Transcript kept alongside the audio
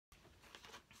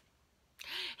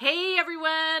Hey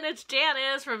everyone, it's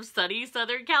Janice from sunny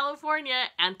Southern California,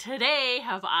 and today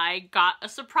have I got a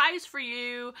surprise for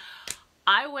you.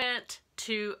 I went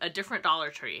to a different Dollar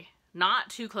Tree,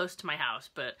 not too close to my house,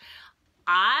 but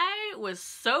I was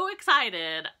so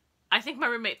excited. I think my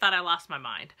roommate thought I lost my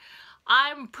mind.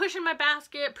 I'm pushing my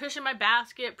basket,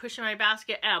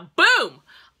 and boom!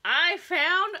 I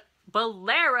found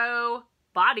Bolero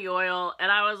body oil,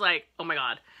 and I was like, oh my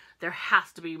god. There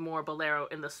has to be more Bolero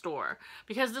in the store,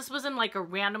 because this was in like a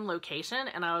random location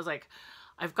and I was like,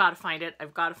 I've got to find it.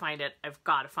 I've got to find it. I've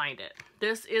got to find it.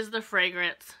 This is the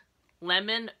fragrance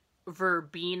Lemon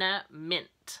Verbena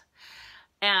Mint.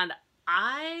 And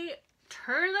I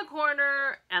turned the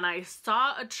corner and I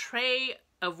saw a tray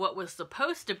of what was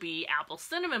supposed to be apple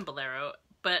cinnamon Bolero,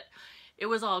 but it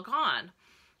was all gone.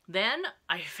 Then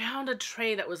I found a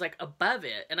tray that was like above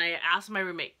it, and I asked my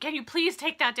roommate, can you please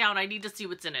take that down? I need to see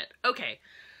what's in it. Okay,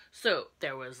 so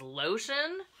there was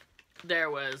lotion, there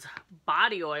was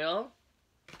body oil,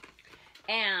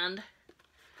 and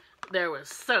there was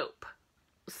soap.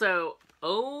 So,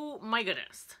 oh my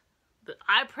goodness.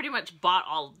 I pretty much bought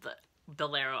all of the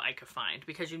Bolero I could find,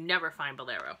 because you never find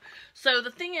Bolero. So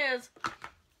the thing is,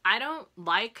 I don't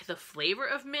like the flavor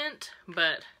of mint,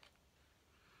 but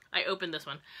I opened this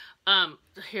one.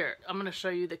 Here, I'm going to show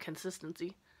you the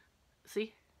consistency.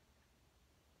 See?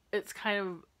 It's kind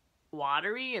of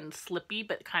watery and slippy,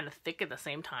 but kind of thick at the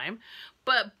same time.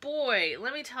 But boy,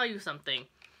 let me tell you something.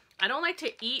 I don't like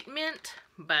to eat mint,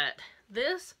 but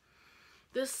this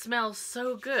smells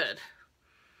so good.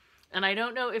 And I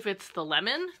don't know if it's the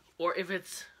lemon or if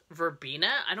it's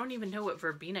verbena. I don't even know what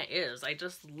verbena is. I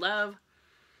just love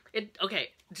it.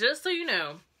 Okay, just so you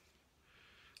know,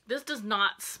 this does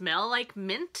not smell like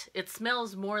mint. It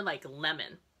smells more like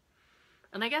lemon.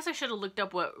 And I guess I should have looked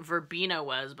up what verbena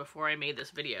was before I made this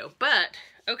video. But,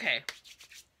 okay.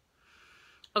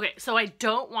 Okay, so I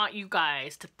don't want you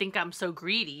guys to think I'm so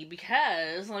greedy,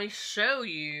 because let me show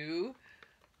you.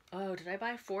 Oh, did I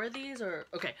buy 4 of these? Or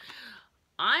okay.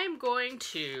 I'm going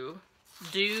to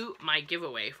do my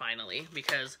giveaway finally,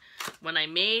 because when I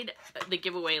made the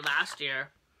giveaway last year,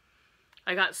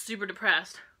 I got super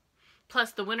depressed.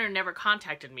 Plus, the winner never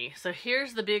contacted me. So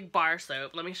here's the big bar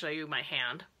soap. Let me show you my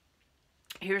hand.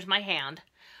 Here's my hand.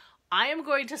 I am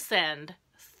going to send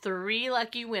 3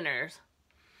 lucky winners.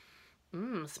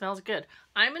 Smells good.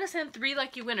 I'm going to send 3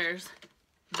 lucky winners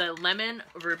the Lemon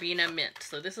Verbena Mint.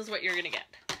 So this is what you're going to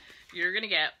get. You're going to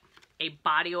get a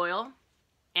body oil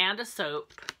and a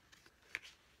soap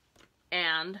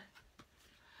and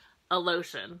a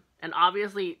lotion. And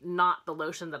obviously not the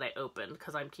lotion that I opened,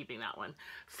 because I'm keeping that one.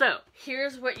 So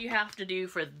here's what you have to do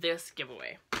for this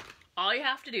giveaway. All you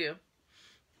have to do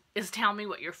is tell me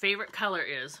what your favorite color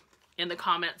is in the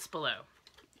comments below.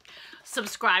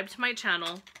 Subscribe to my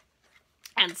channel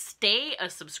and stay a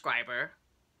subscriber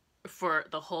for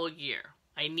the whole year.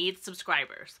 I need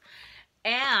subscribers.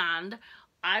 And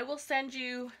I will send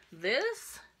you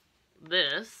this,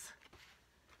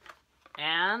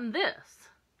 and this.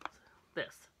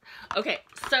 Okay,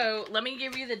 so let me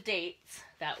give you the dates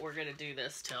that we're going to do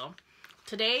this till.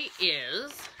 Today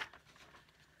is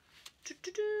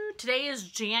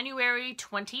January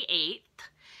 28th,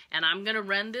 and I'm going to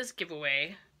run this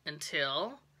giveaway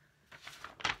until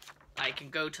I can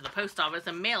go to the post office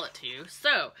and mail it to you.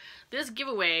 So, this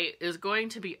giveaway is going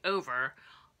to be over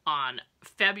on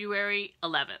February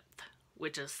 11th,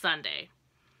 which is Sunday.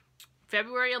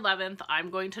 February 11th, I'm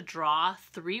going to draw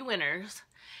 3 winners,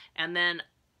 and then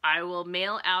I will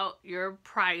mail out your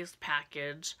prize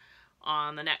package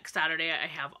on the next Saturday I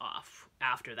have off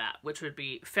after that, which would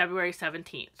be February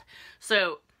 17th.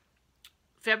 So,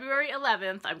 February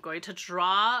 11th, I'm going to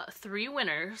draw 3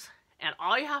 winners, and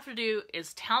all you have to do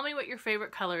is tell me what your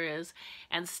favorite color is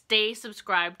and stay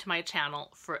subscribed to my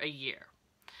channel for a year.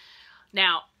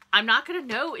 Now, I'm not going to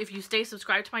know if you stay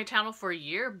subscribed to my channel for a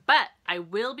year, but I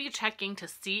will be checking to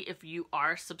see if you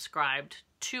are subscribed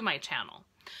to my channel.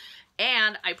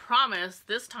 And I promise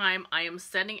this time I am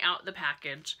sending out the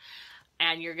package,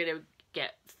 and you're going to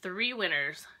get 3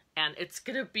 winners, and it's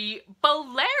going to be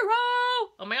Bolero!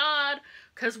 Oh my god,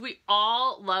 because we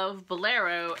all love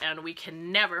Bolero and we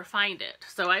can never find it.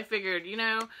 So I figured, you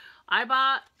know, I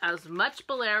bought as much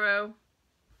Bolero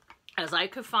as I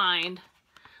could find,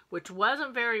 which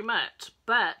wasn't very much,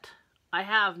 but I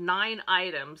have 9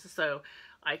 items, so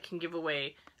I can give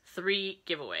away 3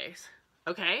 giveaways.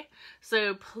 Okay,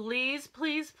 so please,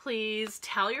 please, please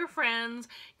tell your friends,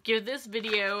 give this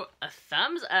video a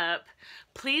thumbs up,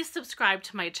 please subscribe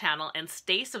to my channel and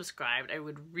stay subscribed. I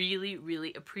would really,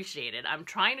 really appreciate it. I'm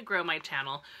trying to grow my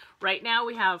channel. Right now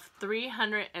we have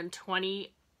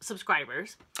 320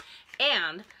 subscribers.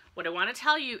 And what I want to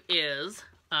tell you is,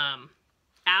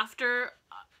 after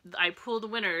I pull the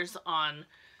winners on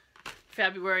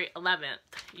February 11th,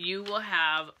 you will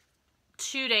have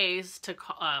 2 days to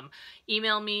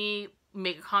email me,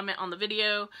 make a comment on the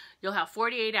video. You'll have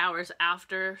 48 hours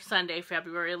after Sunday,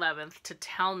 February 11th to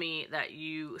tell me that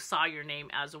you saw your name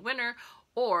as a winner,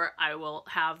 or I will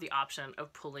have the option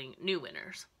of pulling new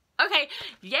winners. Okay,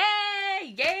 yay!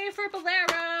 Yay for Bolero!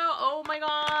 Oh my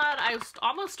god, I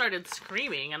almost started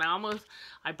screaming, and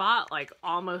I bought like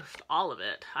almost all of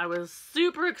it. I was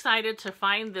super excited to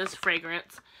find this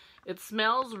fragrance. It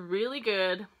smells really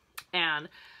good, and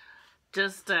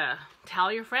just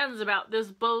tell your friends about this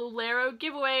Bolero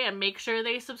giveaway and make sure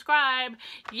they subscribe.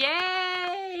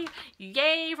 Yay!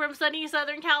 Yay from sunny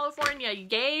Southern California.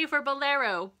 Yay for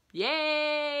Bolero.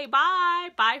 Yay! Bye!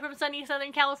 Bye from sunny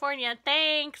Southern California.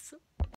 Thanks!